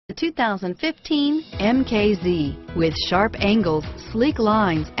The 2015 MKZ. With sharp angles, sleek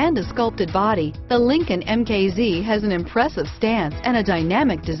lines, and a sculpted body, the Lincoln MKZ has an impressive stance and a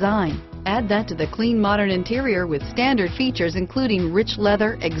dynamic design. Add that to the clean modern interior with standard features including rich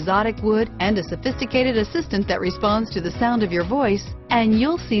leather, exotic wood, and a sophisticated assistant that responds to the sound of your voice, and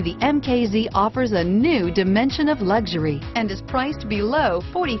you'll see the MKZ offers a new dimension of luxury and is priced below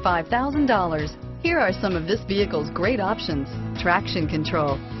 $45,000. Here are some of this vehicle's great options: traction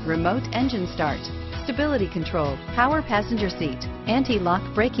control, remote engine start, stability control, power passenger seat, anti-lock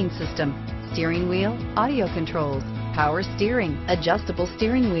braking system, steering wheel audio controls, power steering, adjustable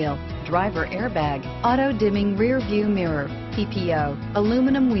steering wheel, driver airbag, auto dimming rear view mirror, PPO,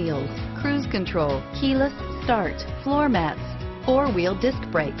 aluminum wheels, cruise control, keyless start, floor mats, four-wheel disc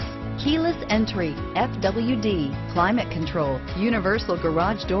brakes, keyless entry, FWD, climate control, universal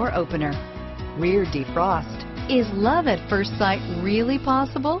garage door opener, rear defrost. Is love at first sight really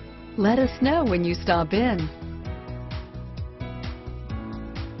possible? Let us know when you stop in.